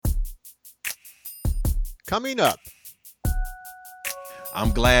Coming up.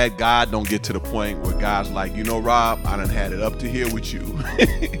 I'm glad God don't get to the point where God's like, you know, Rob, I done had it up to here with you.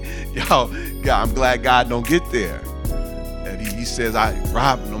 Y'all, God, I'm glad God don't get there. And he says,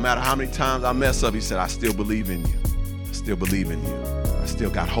 Rob, no matter how many times I mess up, he said, I still believe in you. I still believe in you. I still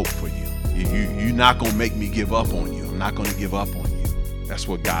got hope for you. You're not going to make me give up on you. I'm not going to give up on you. That's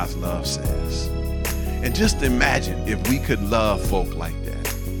what God's love says. And just imagine if we could love folk like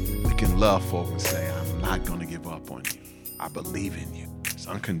that. We can love folk and say, I'm not going to give up on you. I believe in you. It's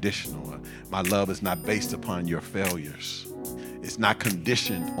unconditional. My love is not based upon your failures. It's not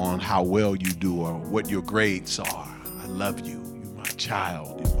conditioned on how well you do or what your grades are. I love you. You're my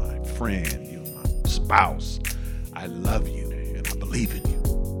child. You're my friend. You're my spouse. I love you and I believe in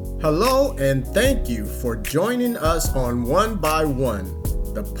you. Hello and thank you for joining us on One by One,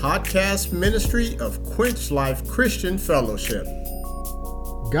 the podcast ministry of Quench Life Christian Fellowship.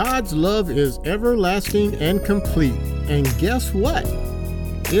 God's love is everlasting and complete. And guess what?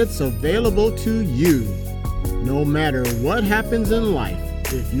 It's available to you. No matter what happens in life,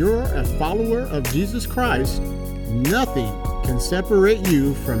 if you're a follower of Jesus Christ, nothing can separate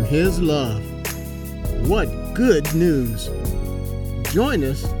you from His love. What good news! Join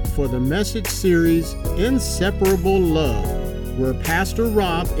us for the message series, Inseparable Love, where Pastor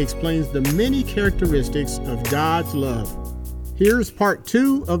Rob explains the many characteristics of God's love. Here's part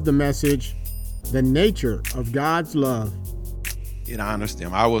 2 of the message, The Nature of God's Love. It honors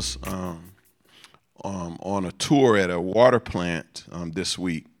them. I was on a tour at a water plant this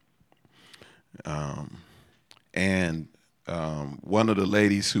week, and one of the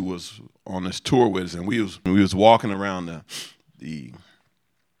ladies who was on this tour with us, and we was walking around the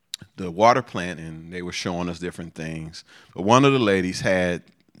water plant, and they were showing us different things. But one of the ladies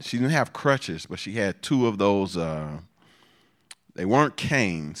she didn't have crutches, but she had two of those. They weren't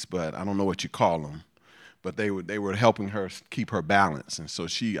canes, but I don't know what you call them. But they were helping her keep her balance, and so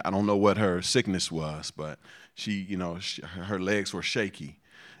I don't know what her sickness was, but her legs were shaky,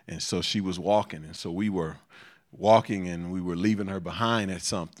 and so she was walking, and so we were walking, and we were leaving her behind at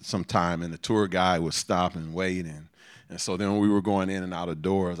some time, and the tour guide was stopping and waiting, and so then we were going in and out of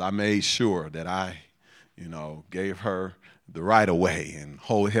doors. I made sure that I, gave her the right of way and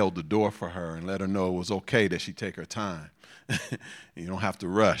held the door for her and let her know it was okay that she take her time. You don't have to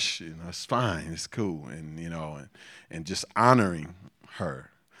rush. It's fine. It's cool. And just honoring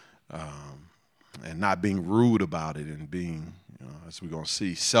her, and not being rude about it, and being, as we're gonna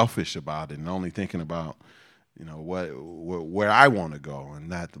see, selfish about it, and only thinking about, where I want to go, and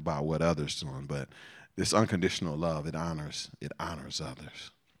not about what others doing. But this unconditional love, it honors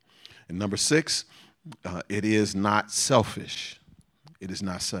others. And number 6, it is not selfish. It is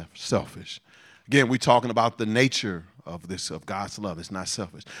not selfish. Again, we're talking about the nature of God's love. It's not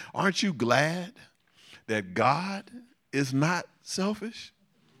selfish. Aren't you glad that God is not selfish?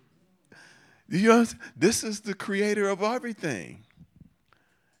 This is the creator of everything.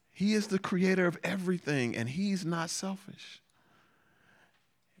 He is the creator of everything, and He's not selfish.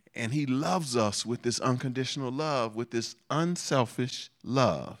 And He loves us with this unconditional love, with this unselfish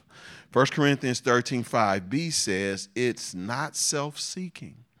love. 1 Corinthians 13:5b says it's not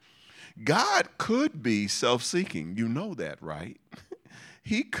self-seeking. God could be self-seeking. You know that, right?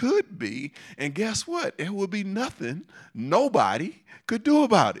 He could be. And guess what? There would be nothing nobody could do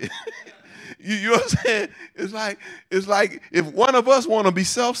about it. You know what I'm saying? It's like if one of us want to be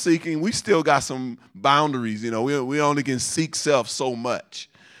self-seeking, we still got some boundaries. We only can seek self so much.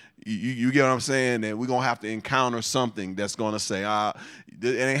 You get what I'm saying? And we're going to have to encounter something that's going to say,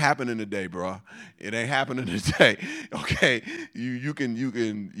 it ain't happening today, bro. It ain't happening today. Okay? You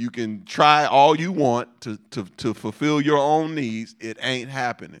can try all you want to fulfill your own needs. It ain't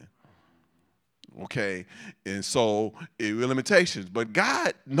happening. Okay? And so, limitations. But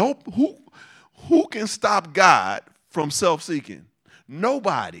God, who can stop God from self-seeking?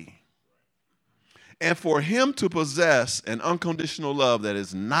 Nobody. And for Him to possess an unconditional love that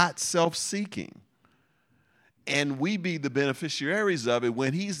is not self-seeking, and we be the beneficiaries of it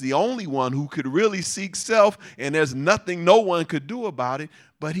when He's the only one who could really seek self, and there's nothing no one could do about it,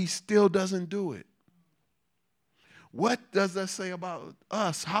 but He still doesn't do it. What does that say about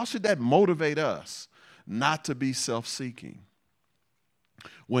us? How should that motivate us not to be self-seeking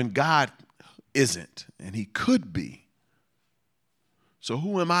when God isn't, and He could be? So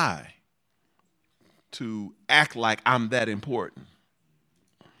who am I to act like I'm that important?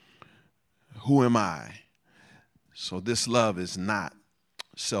 Who am I? So this love is not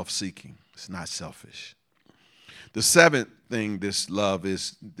self-seeking. It's not selfish. The 7th thing this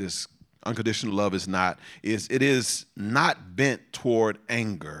unconditional love is it is not bent toward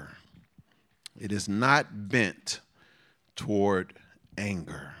anger. It is not bent toward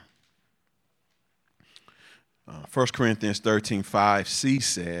anger. 1 Corinthians 13:5c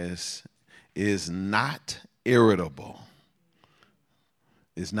says, is not irritable.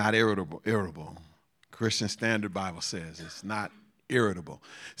 It's not irritable. Christian Standard Bible says it's not irritable.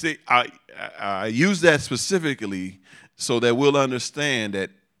 See, I use that specifically so that we'll understand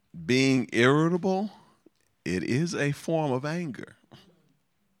that being irritable, it is a form of anger.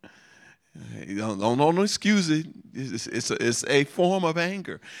 Don't excuse it. It's a form of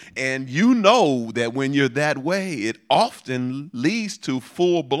anger. And you know that when you're that way, it often leads to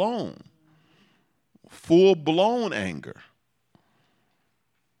full-blown anger.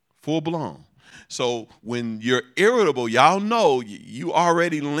 Full-blown. So when you're irritable, y'all know you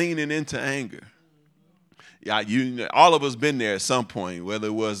already leaning into anger. Yeah, all of us been there at some point, whether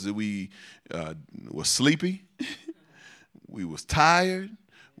it was that we were sleepy, we was tired,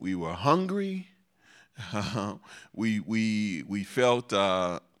 we were hungry, we felt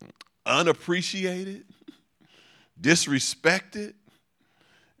unappreciated, disrespected.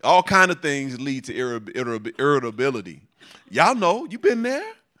 All kind of things lead to irritability. Y'all know, you been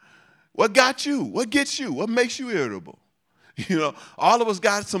there. What got you? What gets you? What makes you irritable? You know, all of us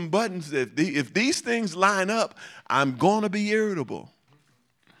got some buttons that if these things line up, I'm going to be irritable.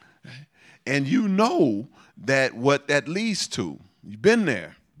 And you know that what that leads to. You've been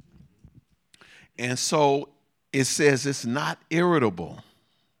there. And so it says it's not irritable.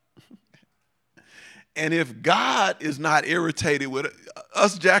 And if God is not irritated with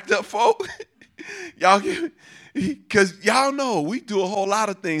us jacked up folk, y'all, because y'all know we do a whole lot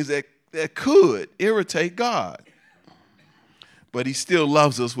of things that could irritate God. But he still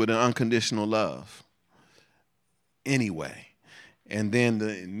loves us with an unconditional love. Anyway. And then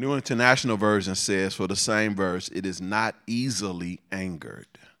the New International Version says for the same verse, it is not easily angered.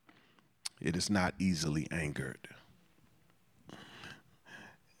 It is not easily angered.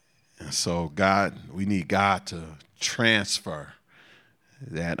 And so we need God to transfer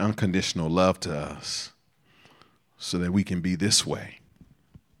that unconditional love to us so that we can be this way,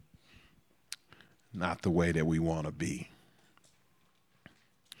 not the way that we want to be.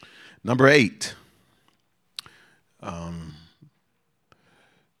 Number 8,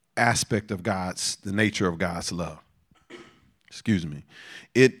 aspect of the nature of God's love. Excuse me.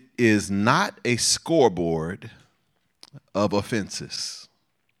 It is not a scoreboard of offenses.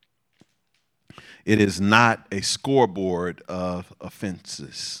 It is not a scoreboard of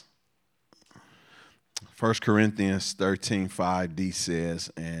offenses. 1 Corinthians 13:5d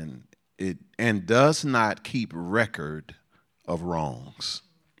says, and does not keep record of wrongs.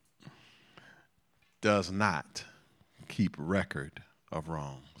 Does not keep record of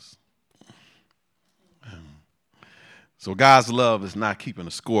wrongs. So God's love is not keeping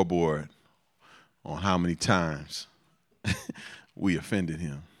a scoreboard on how many times we offended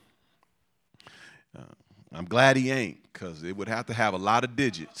him. I'm glad he ain't, because it would have to have a lot of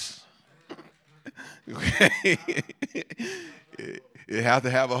digits. Okay? It have to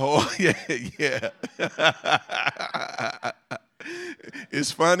have a whole, yeah.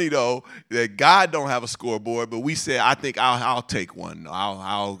 It's funny though that God don't have a scoreboard, but we say, I think I'll take one.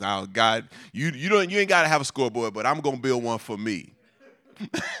 God, you ain't got to have a scoreboard, but I'm gonna build one for me.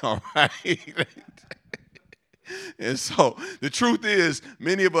 All right. And so the truth is,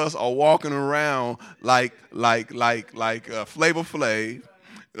 many of us are walking around like Flavor Flav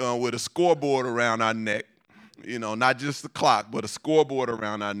with a scoreboard around our neck. You know, not just the clock, but a scoreboard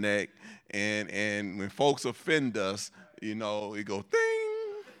around our neck. And when folks offend us, you know, it go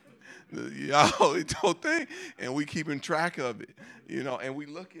ding. Y'all, it go ding, and we keeping track of it. You know, and we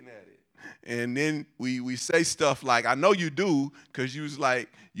looking at it. And then we say stuff like, I know you do, because you was like,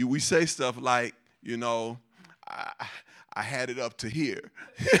 we say stuff like, you know, I had it up to here.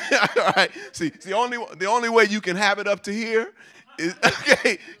 All right. See, the only way you can have it up to here is,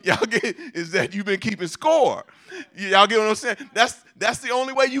 okay, y'all get, is that you've been keeping score. Y'all get what I'm saying? That's the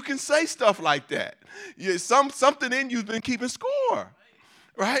only way you can say stuff like that. Something in you's been keeping score,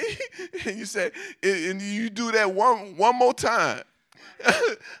 right? And you say, and you do that one more time.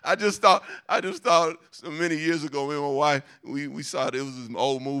 I just thought so many years ago, me and my wife, we saw it was this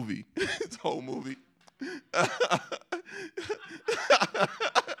old movie. This old movie.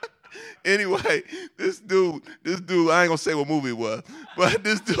 Anyway, this dude, I ain't gonna say what movie it was, but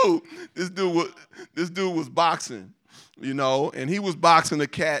this dude was boxing, you know, and he was boxing a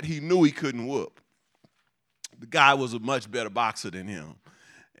cat he knew he couldn't whoop. The guy was a much better boxer than him,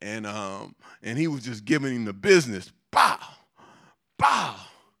 and he was just giving him the business, pow, pow,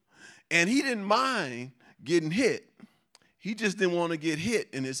 and he didn't mind getting hit. He just didn't want to get hit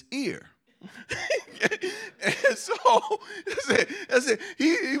in his ear. And so that's it.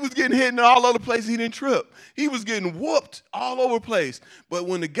 He was getting hit in all other places. He didn't trip. He was getting whooped all over the place. But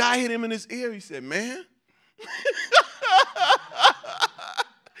when the guy hit him in his ear, he said, man.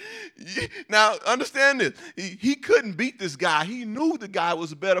 Now, understand this. He couldn't beat this guy. He knew the guy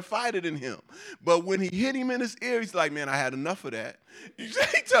was a better fighter than him. But when he hit him in his ear, he's like, man, I had enough of that.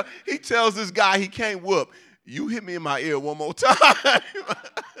 He tells this guy he can't whoop. You hit me in my ear one more time.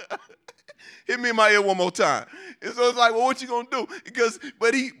 Hit me in my ear one more time. And so it's like, well, what you gonna do?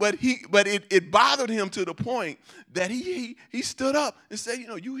 But it bothered him to the point that he stood up and said,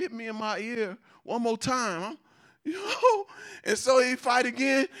 you hit me in my ear one more time. And so he fight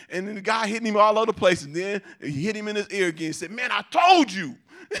again, and then the guy hitting him all over the place, and then he hit him in his ear again and said, man, I told you.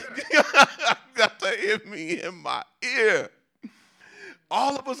 Got to hit me in my ear.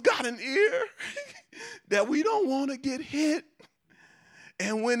 All of us got an ear that we don't want to get hit.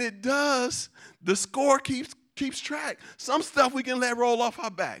 And when it does, the score keeps track. Some stuff we can let roll off our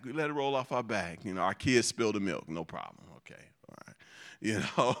back. We let it roll off our back. Our kids spill the milk, no problem. Okay, all right.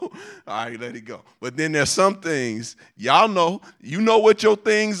 All right, let it go. But then there's some things, y'all know, what your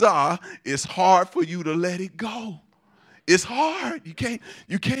things are. It's hard for you to let it go. It's hard. You can't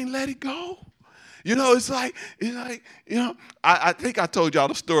let it go. It's like I think I told y'all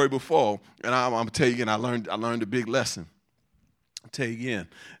the story before, and I'm gonna tell you again. I learned a big lesson. I'll tell you again.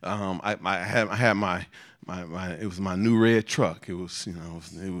 I had my it was my new red truck. It was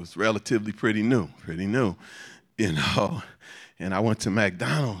it was relatively pretty new, And I went to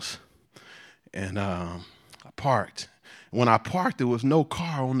McDonald's, and I parked. When I parked, there was no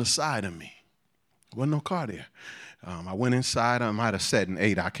car on the side of me. There wasn't no car there. I went inside. I might have sat and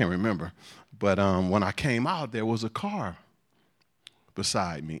ate. I can't remember. But when I came out, there was a car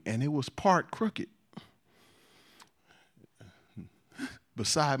beside me, and it was parked crooked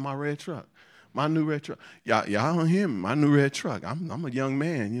beside my red truck, my new red truck. Y'all don't hear me. My new red truck. I'm a young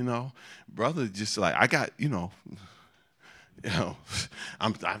man, Brother, just like I got,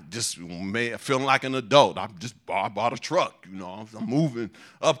 I'm just feeling like an adult. I bought a truck, I'm moving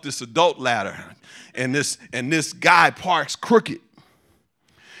up this adult ladder, and this guy parks crooked.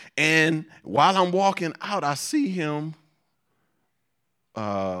 And while I'm walking out, I see him.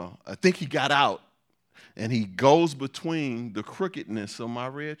 I think he got out, and he goes between the crookedness of my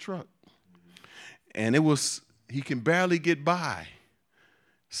red truck, and he can barely get by,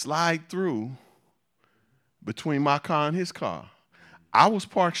 slide through between my car and his car. I was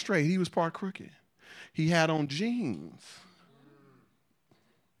parked straight. He was parked crooked. He had on jeans.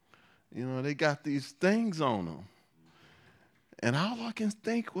 They got these things on them. And all I can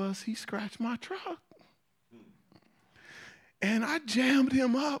think was he scratched my truck. And I jammed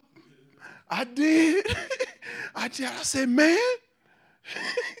him up. I did. I said, man,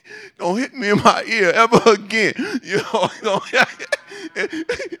 don't hit me in my ear ever again.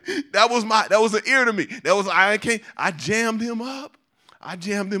 That was an ear to me. I jammed him up. I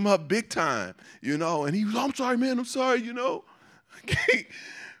jammed him up big time, and he was, I'm sorry, man, I'm sorry,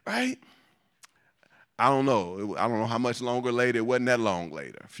 right? I don't know how much longer later. It wasn't that long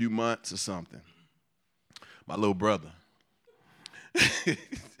later, a few months or something. My little brother,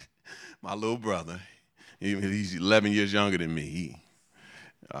 he's 11 years younger than me.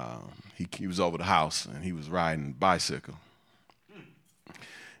 He was over the house, and he was riding a bicycle,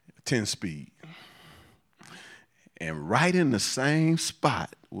 10-speed. And right in the same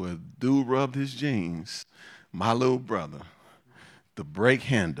spot where dude rubbed his jeans, my little brother, the brake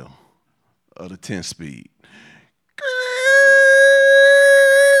handle of the 10-speed.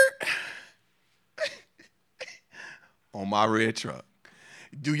 On my red truck.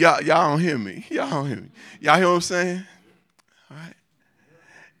 Do y'all don't hear me? Y'all don't hear me? Y'all hear what I'm saying? All right.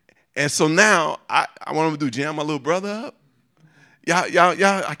 And so now I want him to jam my little brother up. Y'all,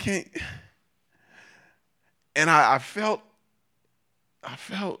 I can't. And I felt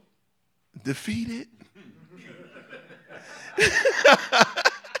defeated.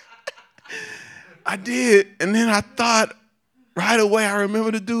 I did. And then I thought right away, I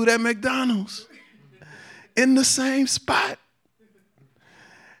remember the dude at McDonald's in the same spot.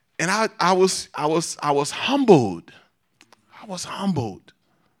 And I was humbled. I was humbled.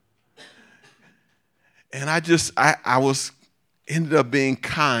 And I was ended up being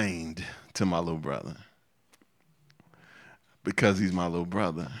kind to my little brother because he's my little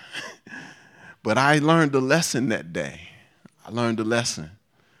brother. But I learned a lesson that day. I learned a lesson.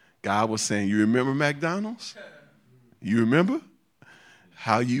 God was saying, you remember McDonald's? You remember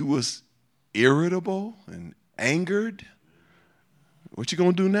how you was irritable and angered? What you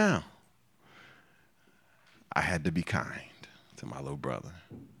gonna do now? I had to be kind to my little brother.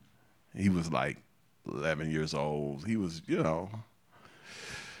 He was like 11 years old. He was,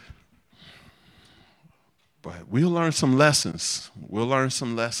 But we'll learn some lessons. We'll learn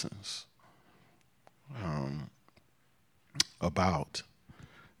some lessons about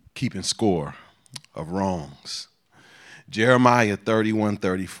keeping score of wrongs. Jeremiah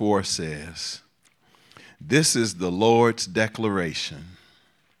 31:34 says, "This is the Lord's declaration.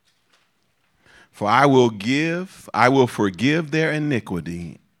 For I will forgive their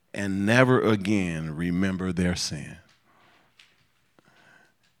iniquity and never again remember their sin."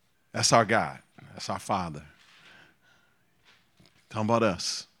 That's our God. That's our Father. Talking about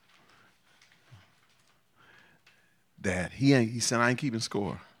us. That he said, I ain't keeping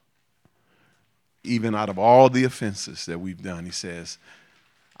score. Even out of all the offenses that we've done, he says,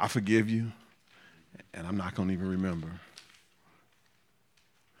 I forgive you, and I'm not going to even remember.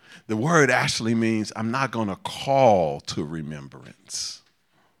 The word actually means I'm not going to call to remembrance.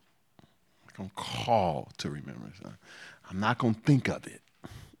 I'm going to call to remembrance. I'm not going to think of it.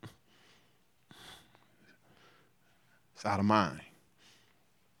 It's out of mind.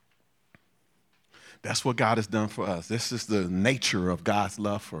 That's what God has done for us. This is the nature of God's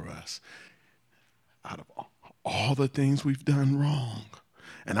love for us. Out of all the things we've done wrong.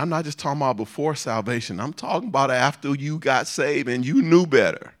 And I'm not just talking about before salvation. I'm talking about after you got saved and you knew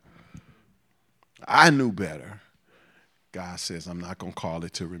better. I knew better. God says, I'm not going to call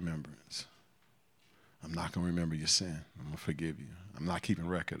it to remembrance. I'm not going to remember your sin. I'm going to forgive you. I'm not keeping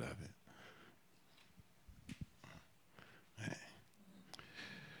record of it.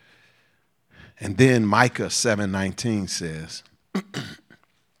 And then Micah 7:19 says,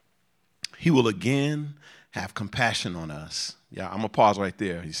 he will again have compassion on us. Yeah, I'm going to pause right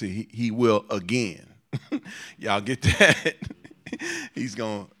there. You see, he will again. Y'all get that? He's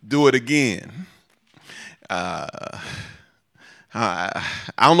going to do it again. I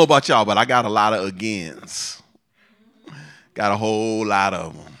don't know about y'all, but I got a lot of agains. Got a whole lot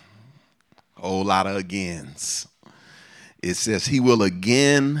of them. A whole lot of agains. It says he will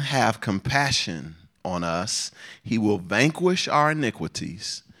again have compassion on us. He will vanquish our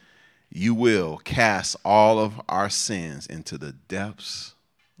iniquities. You will cast all of our sins into the depths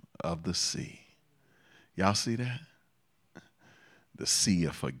of the sea. Y'all see that? The sea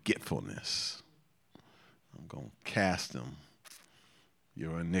of forgetfulness. I'm going to cast them,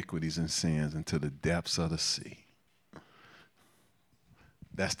 your iniquities and sins, into the depths of the sea.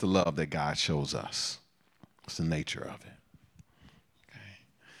 That's the love that God shows us. It's the nature of it.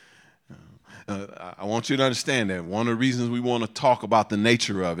 I want you to understand that one of the reasons we want to talk about the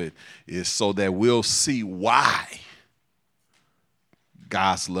nature of it is so that we'll see why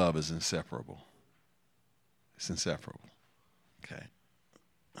God's love is inseparable. It's inseparable. Okay.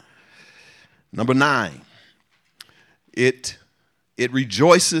 Number 9, it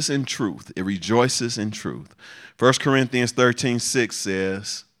rejoices in truth. It rejoices in truth. 1 Corinthians 13:6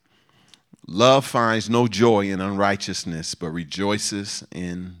 says, love finds no joy in unrighteousness, but rejoices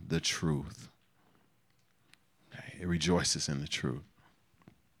in the truth. It rejoices in the truth.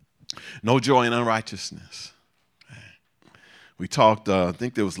 No joy in unrighteousness. We talked, I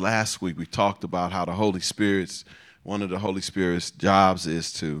think it was last week, we talked about how the Holy Spirit's, one of the Holy Spirit's jobs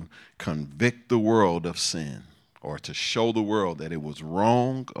is to convict the world of sin, or to show the world that it was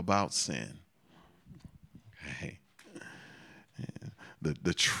wrong about sin. Okay.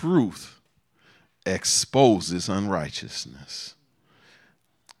 The truth exposes unrighteousness.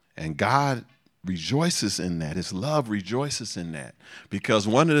 And God rejoices in that. His love rejoices in that. Because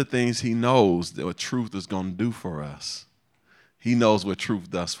one of the things he knows that what truth is going to do for us. He knows what truth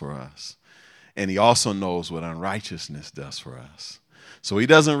does for us. And he also knows what unrighteousness does for us. So he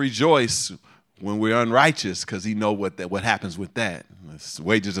doesn't rejoice when we're unrighteous because he knows what happens with that. The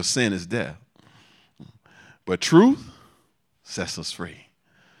wages of sin is death. But truth sets us free.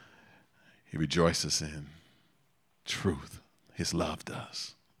 He rejoices in truth. His love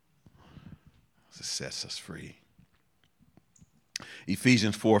does. It sets us free.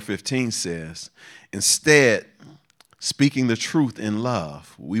 Ephesians 4:15 says, instead, speaking the truth in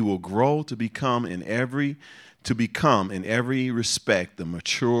love, we will grow to become in every respect the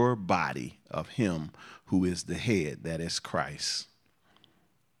mature body of him who is the head, that is Christ.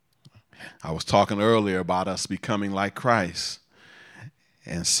 I was talking earlier about us becoming like Christ.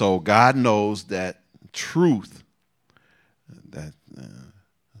 And so God knows that truth, that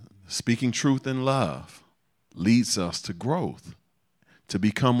speaking truth in love, leads us to growth, to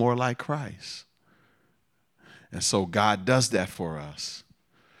become more like Christ. And so God does that for us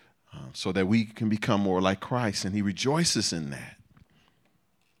so that we can become more like Christ. And he rejoices in that.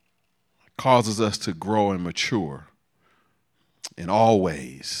 Causes us to grow and mature in all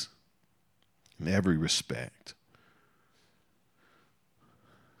ways. in every respect.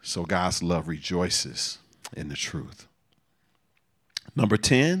 So God's love rejoices in the truth. Number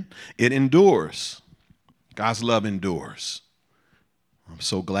 10, it endures. God's love endures. I'm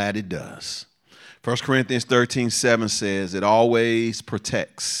so glad it does. 1 Corinthians 13:7 says it always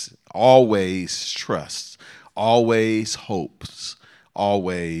protects, always trusts, always hopes,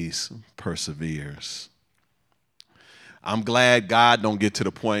 always perseveres. I'm glad God don't get to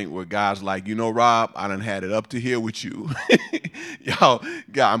the point where God's like, you know, Rob, I done had it up to here with you. Yo,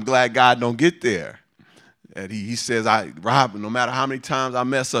 God, I'm glad God don't get there. And he says, Rob, no matter how many times I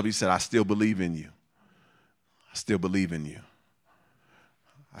mess up, he said, I still believe in you. I still believe in you.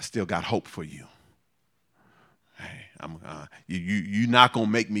 I still got hope for you. Hey, you're not going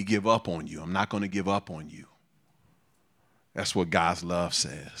to make me give up on you. I'm not going to give up on you. That's what God's love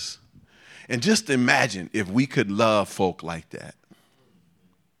says. And just imagine if we could love folk like that.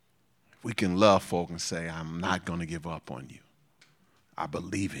 If we can love folk and say, I'm not going to give up on you. I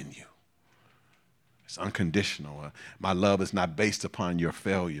believe in you. It's unconditional. My love is not based upon your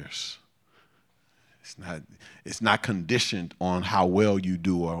failures. It's not conditioned on how well you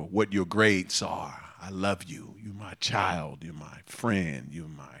do or what your grades are. I love you. You're my child. You're my friend. You're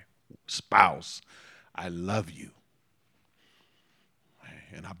my spouse. I love you.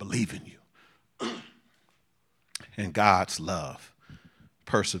 And I believe in you. And God's love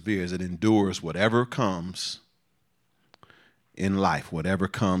perseveres. It endures whatever comes in life, whatever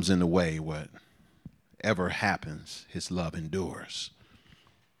comes in the way, whatever happens, his love endures.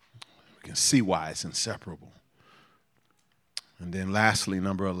 We can see why it's inseparable. And then lastly,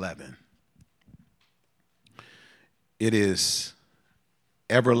 number 11. It is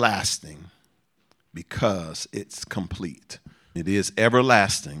everlasting because it's complete. It is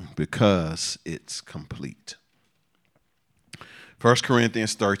everlasting because it's complete. 1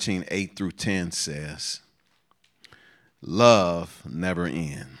 Corinthians 13:8-10 says, love never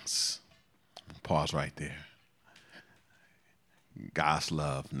ends. Pause right there. God's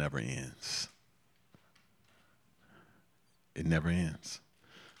love never ends. It never ends.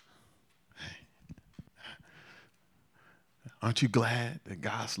 Aren't you glad that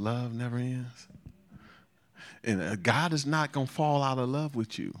God's love never ends? And God is not going to fall out of love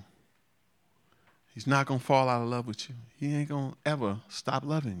with you. He's not going to fall out of love with you. He ain't going to ever stop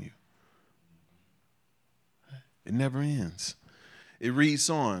loving you. It never ends. It reads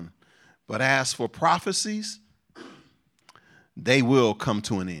on, but as for prophecies, they will come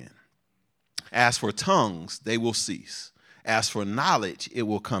to an end. As for tongues, they will cease. As for knowledge, it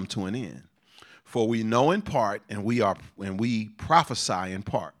will come to an end. For we know in part, and we prophesy in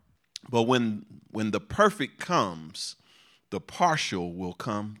part. But when the perfect comes, the partial will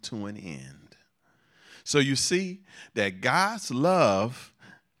come to an end. So you see that God's love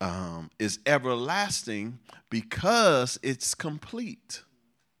is everlasting because it's complete.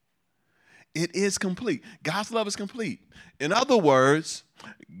 It is complete. God's love is complete. In other words,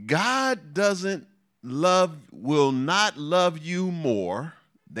 God will not love you more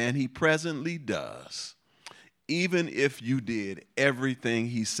than he presently does, even if you did everything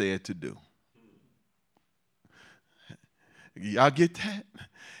he said to do. Y'all get that?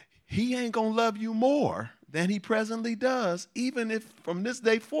 He ain't going to love you more than he presently does, even if from this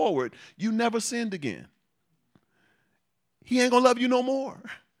day forward you never sinned again. He ain't going to love you no more.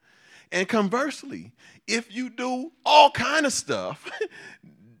 And conversely, if you do all kind of stuff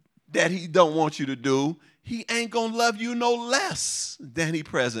that he don't want you to do, he ain't going to love you no less than he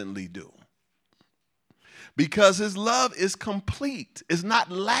presently do. Because his love is complete. It's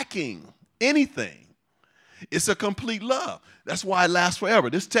not lacking anything. It's a complete love. That's why it lasts forever.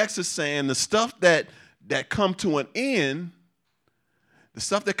 This text is saying the stuff that come to an end, the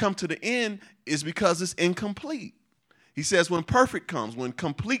stuff that come to the end is because it's incomplete. He says when perfect comes, when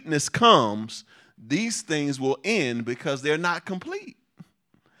completeness comes, these things will end because they're not complete.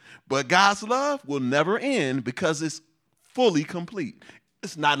 But God's love will never end because it's fully complete.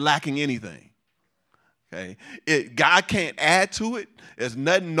 It's not lacking anything. Okay, God can't add to it. There's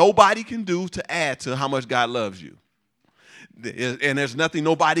nothing nobody can do to add to how much God loves you. And there's nothing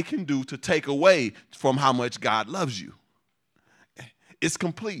nobody can do to take away from how much God loves you. It's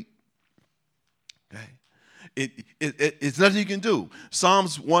complete. Okay, it's nothing you can do.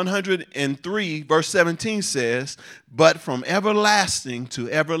 Psalms 103 verse 17 says, but from everlasting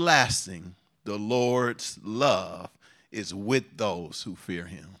to everlasting, the Lord's love is with those who fear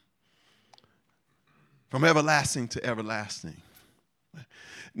him. From everlasting to everlasting.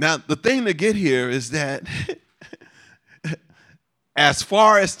 Now, the thing to get here is that as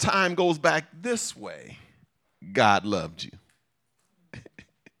far as time goes back this way, God loved you.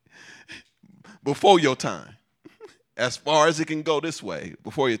 before your time. As far as it can go this way,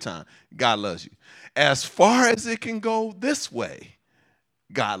 before your time, God loves you. As far as it can go this way,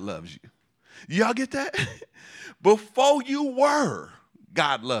 God loves you. Y'all get that? Before you were,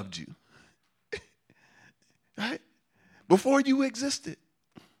 God loved you. Right? Before you existed.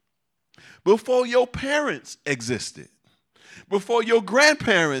 Before your parents existed. Before your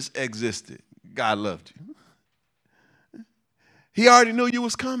grandparents existed, God loved you. He already knew you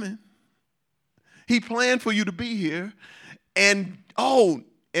was coming. He planned for you to be here. And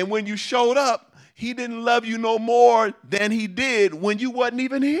when you showed up, he didn't love you no more than he did when you wasn't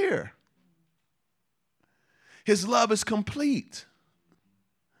even here. His love is complete.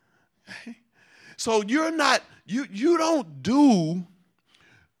 So you don't do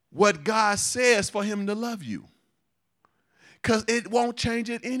what God says for him to love you, because it won't change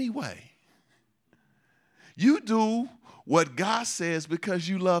it anyway. You do what God says because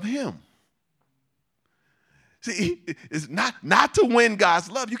you love him. See, it's not to win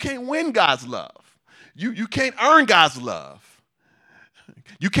God's love. You can't win God's love. You can't earn God's love.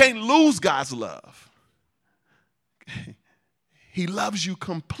 You can't lose God's love. He loves you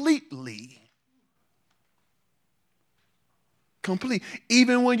completely. Complete.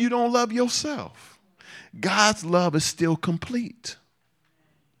 Even when you don't love yourself, God's love is still complete.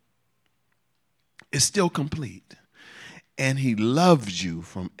 It's still complete. And he loves you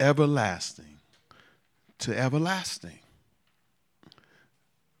from everlasting to everlasting.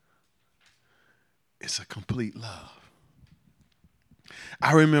 It's a complete love.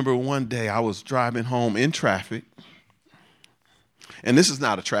 I remember one day I was driving home in traffic. And this is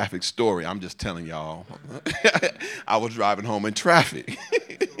not a traffic story. I'm just telling y'all. I was driving home in traffic.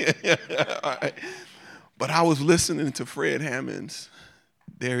 All right. But I was listening to Fred Hammond's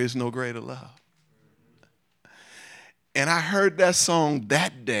There Is No Greater Love. And I heard that song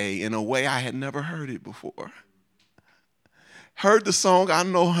that day in a way I had never heard it before. Heard the song, I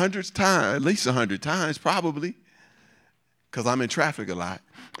know hundreds of times, at least 100 times probably, because I'm in traffic a lot.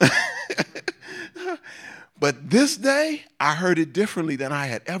 But this day, I heard it differently than I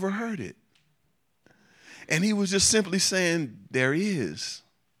had ever heard it. And he was just simply saying, there is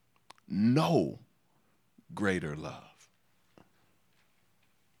no greater love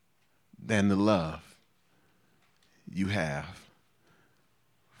than the love you have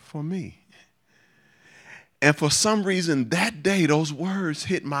for me. And for some reason that day, those words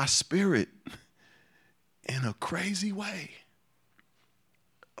hit my spirit in a crazy way.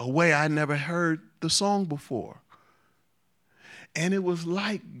 A way I never heard the song before. And it was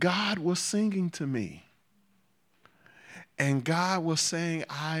like God was singing to me. And God was saying,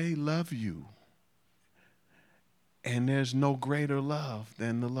 I love you. And there's no greater love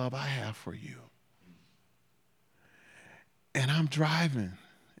than the love I have for you. And I'm driving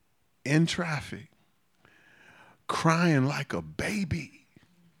in traffic, crying like a baby.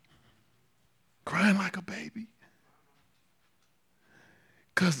 Crying like a baby.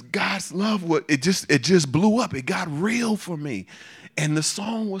 Because God's love, it just blew up. It got real for me. And the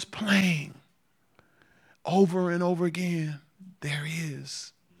song was playing over and over again. There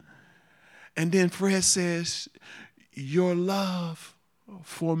is. And then Fred says, your love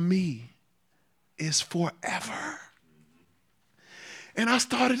for me is forever. And I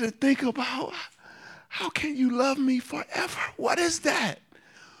started to think about, how can you love me forever? What is that?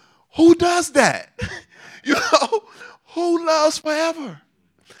 Who does that? You know, who loves forever?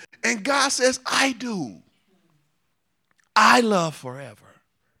 And God says, I do. I love forever.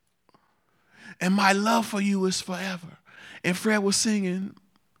 And my love for you is forever. And Fred was singing,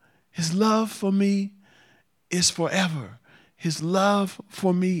 his love for me is forever. His love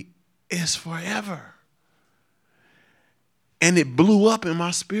for me is forever. And it blew up in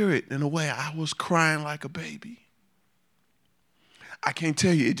my spirit in a way I was crying like a baby. I can't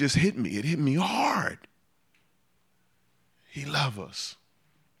tell you, it just hit me. It hit me hard. He loves us.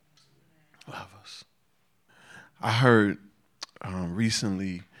 Love us. I heard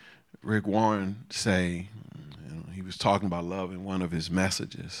recently Rick Warren say, he was talking about love in one of his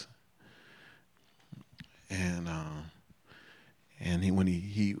messages. And when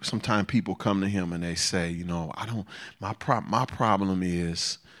he sometimes people come to him and they say, my problem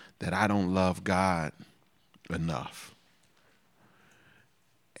is that I don't love God enough.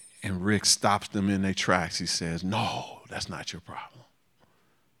 And Rick stops them in their tracks. He says, no, that's not your problem.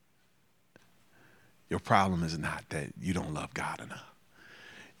 Your problem is not that you don't love God enough.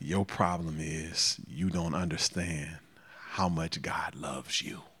 Your problem is you don't understand how much God loves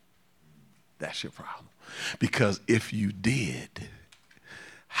you. That's your problem. Because if you did,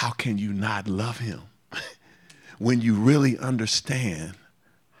 how can you not love him when you really understand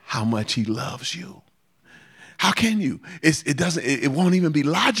how much he loves you. How can you? It won't even be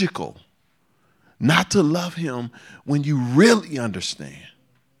logical not to love him when you really understand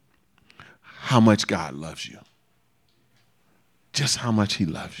how much God loves you. Just how much he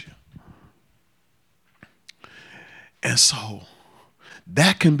loves you. And so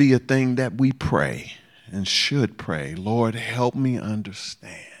that can be a thing that we pray and should pray. Lord, help me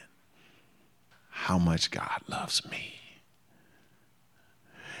understand how much God loves me.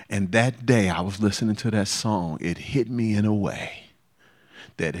 And that day I was listening to that song, it hit me in a way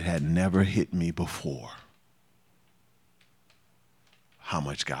that it had never hit me before. How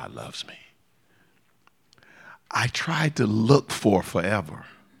much God loves me. I tried to look for forever,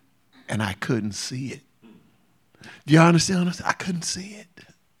 and I couldn't see it. Do you understand? I couldn't see it.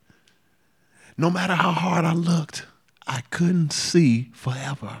 No matter how hard I looked, I couldn't see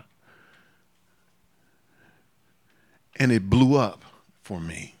forever. And it blew up for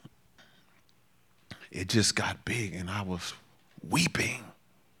me. It just got big, and I was weeping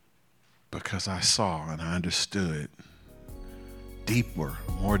because I saw and I understood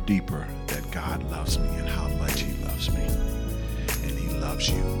more deeper, that God loves me and how much he loves me. And he loves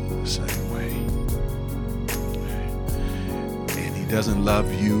you the same way. And he doesn't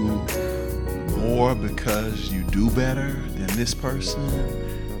love you more because you do better than this person.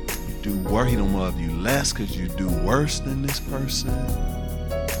 He don't love you less because you do worse than this person.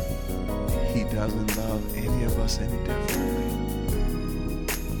 He doesn't love any of us any differently.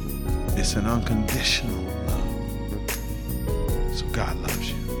 It's an unconditional love. So God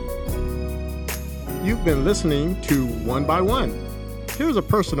loves you. You've been listening to One by One. Here's a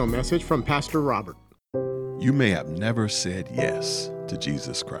personal message from Pastor Robert. You may have never said yes to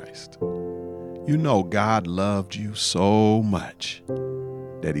Jesus Christ. You know God loved you so much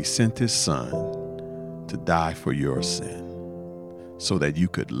that he sent his son to die for your sin so that you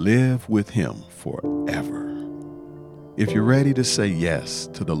could live with him forever. If you're ready to say yes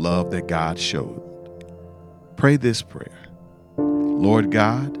to the love that God showed, pray this prayer. Lord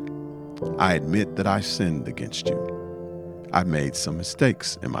God, I admit that I sinned against you. I made some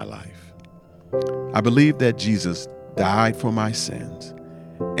mistakes in my life. I believe that Jesus died for my sins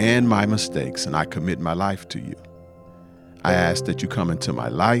and my mistakes, and I commit my life to you. I ask that you come into my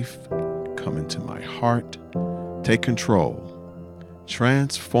life, come into my heart, take control,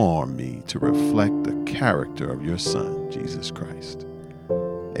 transform me to reflect the character of your Son, Jesus Christ.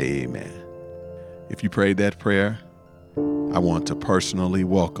 Amen. If you prayed that prayer, I want to personally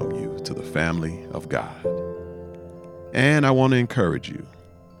welcome you to the family of God. And I want to encourage you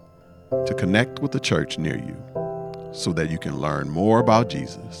to connect with the church near you so that you can learn more about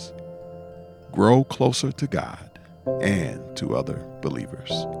Jesus, grow closer to God and to other believers.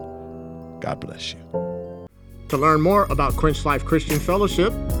 God bless you. To learn more about Quench Life Christian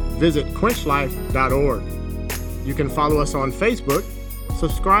Fellowship, visit quenchlife.org. You can follow us on Facebook,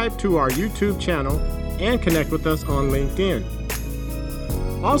 subscribe to our YouTube channel, and connect with us on LinkedIn.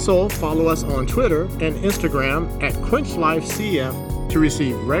 Also, follow us on Twitter and Instagram at QuenchLifeCF to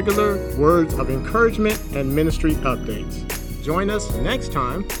receive regular words of encouragement and ministry updates. Join us next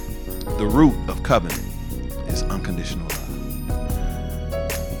time. The root of covenant is unconditional love.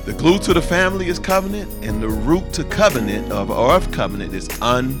 The glue to the family is covenant, and the root to covenant of covenant is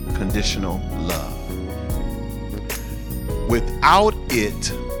unconditional love. Without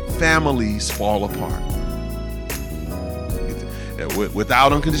it, families fall apart.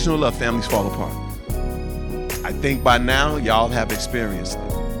 Without unconditional love, families fall apart. I think by now y'all have experienced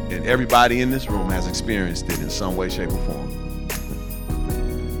it, and everybody in this room has experienced it in some way, shape, or form.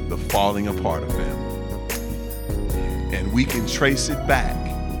 The falling apart of family. And we can trace it back,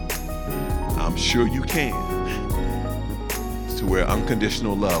 I'm sure you can, to where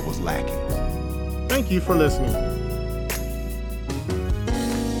unconditional love was lacking. Thank you for listening.